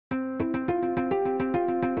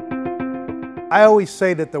I always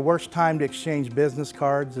say that the worst time to exchange business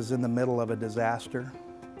cards is in the middle of a disaster.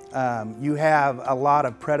 You have a lot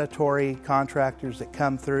of predatory contractors that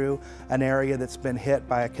come through an area that's been hit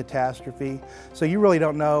by a catastrophe. So you really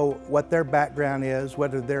don't know what their background is,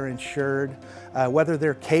 whether they're insured, whether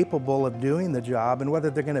they're capable of doing the job, and whether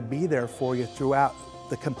they're going to be there for you throughout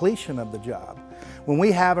the completion of the job. When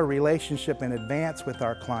we have a relationship in advance with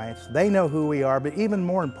our clients, they know who we are, but even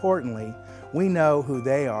more importantly, we know who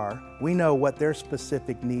they are. We know what their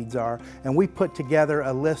specific needs are, and we put together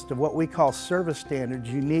a list of what we call service standards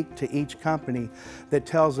unique to each company that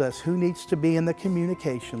tells us who needs to be in the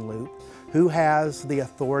communication loop, who has the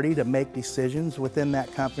authority to make decisions within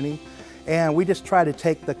that company, and we just try to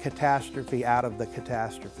take the catastrophe out of the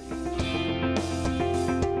catastrophe.